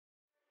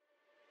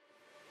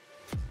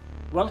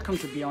Welcome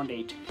to Beyond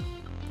 8.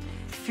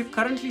 If you're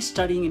currently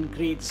studying in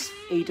grades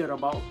 8 or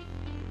above,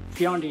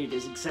 Beyond 8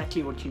 is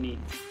exactly what you need.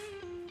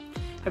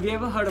 Have you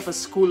ever heard of a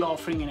school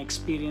offering an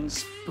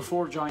experience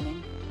before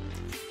joining?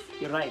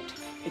 You're right,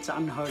 it's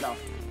unheard of.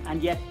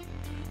 And yet,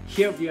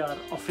 here we are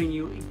offering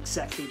you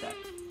exactly that.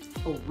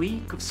 A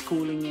week of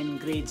schooling in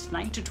grades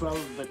 9 to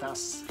 12 with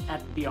us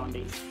at Beyond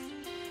 8.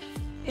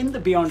 In the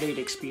Beyond 8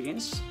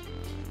 experience,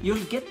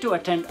 you'll get to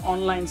attend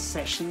online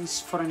sessions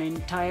for an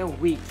entire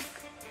week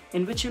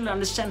in which you'll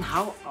understand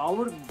how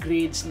our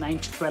grades 9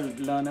 to 12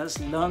 learners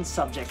learn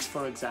subjects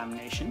for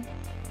examination,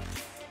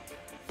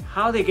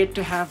 how they get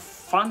to have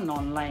fun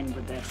online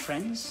with their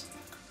friends,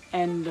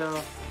 and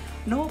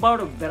know about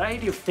a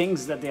variety of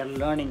things that they are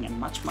learning and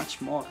much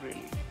more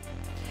really.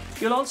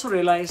 You'll also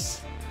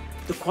realize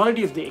the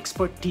quality of the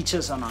expert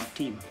teachers on our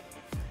team,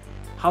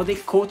 how they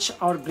coach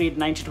our grade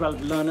 9 to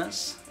 12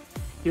 learners.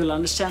 You'll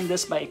understand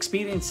this by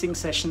experiencing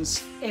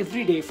sessions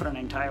every day for an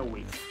entire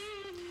week.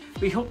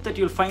 We hope that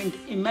you'll find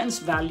immense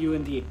value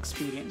in the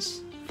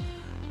experience.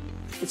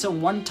 It's a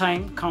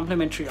one-time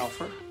complimentary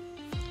offer.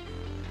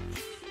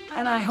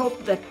 And I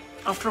hope that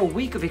after a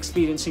week of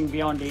experiencing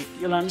Beyond 8,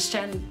 you'll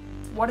understand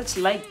what it's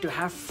like to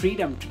have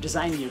freedom to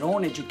design your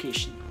own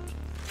education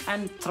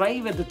and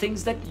thrive at the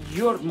things that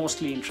you're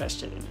mostly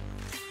interested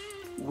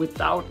in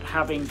without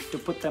having to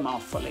put them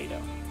off for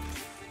later.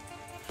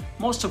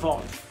 Most of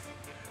all,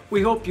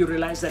 we hope you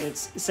realize that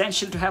it's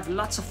essential to have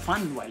lots of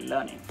fun while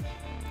learning.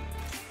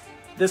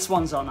 This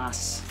one's on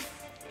us.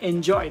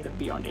 Enjoy the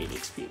Beyond 8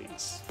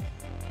 experience.